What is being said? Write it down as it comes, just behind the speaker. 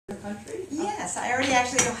country? Yes, I already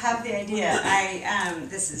actually have the idea.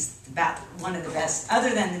 This is about one of the best, other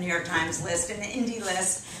than the New York Times list and the indie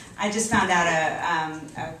list. I just found out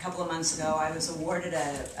a couple of months ago I was awarded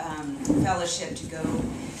a fellowship to go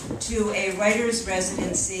to a writer's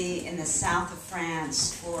residency in the south of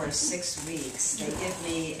France for 6 weeks. They give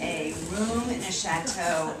me a room in a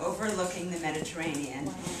chateau overlooking the Mediterranean,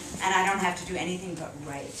 and I don't have to do anything but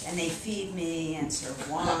write. And they feed me and serve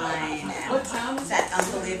wine. What town is that that?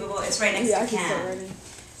 Unbelievable. It's right next to Cannes.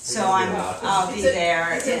 So I'll be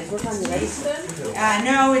there.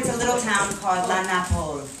 No, it's a little town called La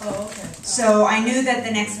Napole. Oh, okay. So I knew that the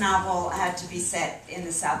next novel had to be set in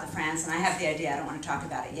the south of France, and I have the idea. I don't want to talk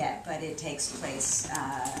about it yet, but it takes place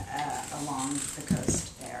along the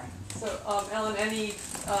coast there. So, Ellen, any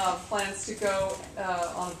plans to go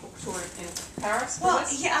on a book tour in Paris? Well,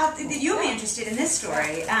 yeah, you'll be interested in this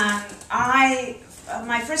story.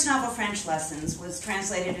 My first novel, French Lessons, was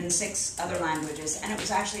translated in 6 other languages, and it was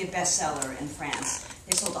actually a bestseller in France.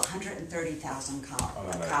 They sold 130,000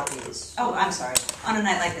 copies. Oh, I'm sorry. On a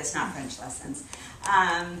Night Like This, not French Lessons.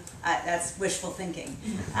 That's wishful thinking.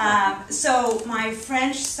 So my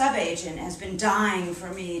French subagent has been dying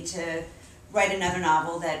for me to write another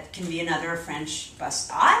novel that can be another French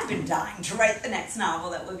bust. I've been dying to write the next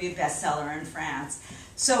novel that will be a bestseller in France.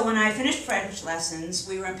 So when I finished French Lessons,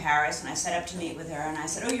 we were in Paris, and I set up to meet with her, and I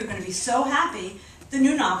said, oh, you're going to be so happy. The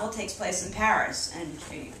new novel takes place in Paris. And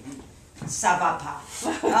she, ça va pas.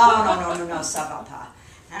 Oh, no, ça va pas.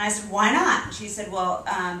 And I said, why not? And she said, well,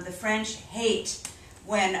 the French hate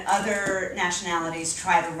when other nationalities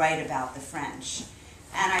try to write about the French.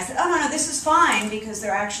 And I said, oh, no, this is fine, because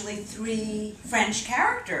there are actually 3 French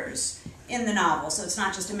characters in the novel, so it's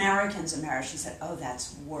not just Americans in Paris. She said, oh,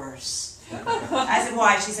 that's worse. I said,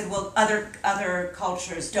 why? She said, well, other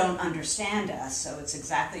cultures don't understand us, so it's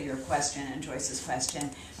exactly your question and Joyce's question.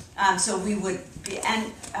 So we would be,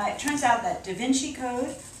 and it turns out that Da Vinci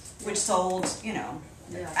Code, which sold,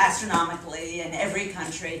 astronomically in every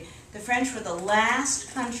country, the French were the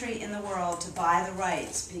last country in the world to buy the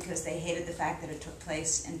rights because they hated the fact that it took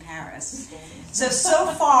place in Paris. So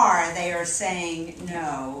far they are saying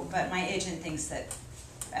no, but my agent thinks that,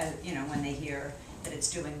 when they hear that it's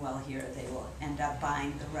doing well here, they will end up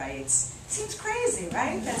buying the rights. Seems crazy,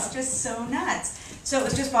 right? That's just so nuts. So it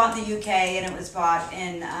was just bought in the UK, and it was bought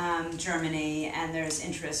in Germany, and there's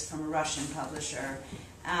interest from a Russian publisher.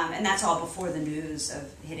 And that's all before the news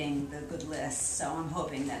of hitting the good list, so I'm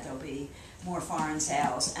hoping that there'll be more foreign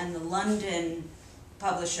sales. And the London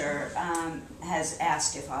publisher has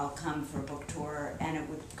asked if I'll come for a book tour, and it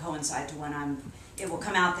would coincide to when it will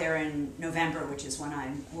come out there in November, which is when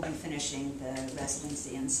will be finishing the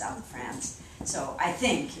residency in south of France. So I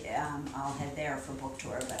think I'll head there for a book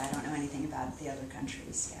tour, but I don't know anything about the other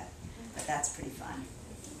countries yet. But that's pretty fun.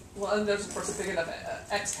 Well, and there's, of course, a big enough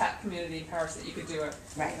expat community in Paris that you could do it.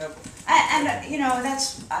 Right.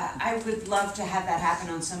 That's, I would love to have that happen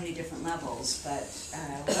on so many different levels, but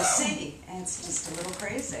we'll see. It's just a little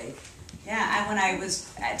crazy. Yeah, when I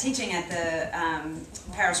was teaching at the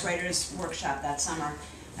Paris Writers Workshop that summer,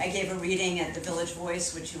 I gave a reading at the Village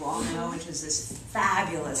Voice, which you all know, which is this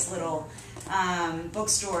fabulous little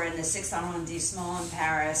bookstore in the 6th arrondissement in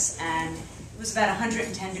Paris, and it was about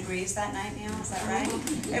 110 degrees that night, Neil, is that right?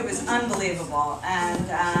 It was unbelievable, and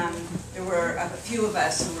there were a few of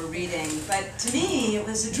us who were reading, but to me it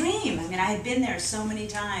was a dream. I mean, I had been there so many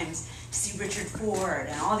times to see Richard Ford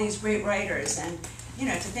and all these great writers, and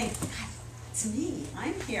to think, God, it's me.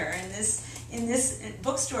 I'm here in this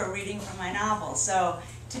bookstore reading from my novel. So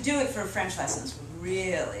to do it for French Lessons would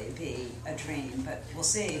really be a dream, but we'll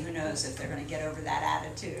see. Who knows if they're going to get over that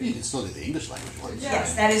attitude. You can still do the English language ones. Yeah.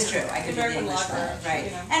 Yes, that is true. I could do the English one,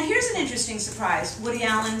 right. And here's an interesting surprise. Woody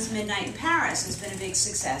Allen's Midnight in Paris has been a big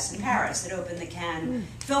success in Paris. It opened the Cannes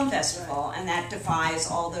Film Festival, and that defies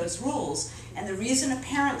all those rules. And the reason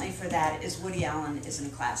apparently for that is Woody Allen is in a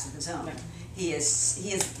class of his own. He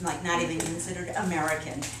is like not even considered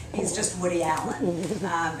American. He's just Woody Allen,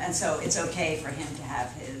 and so it's okay for him to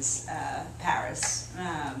have his Paris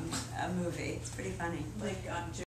movie. It's pretty funny. Like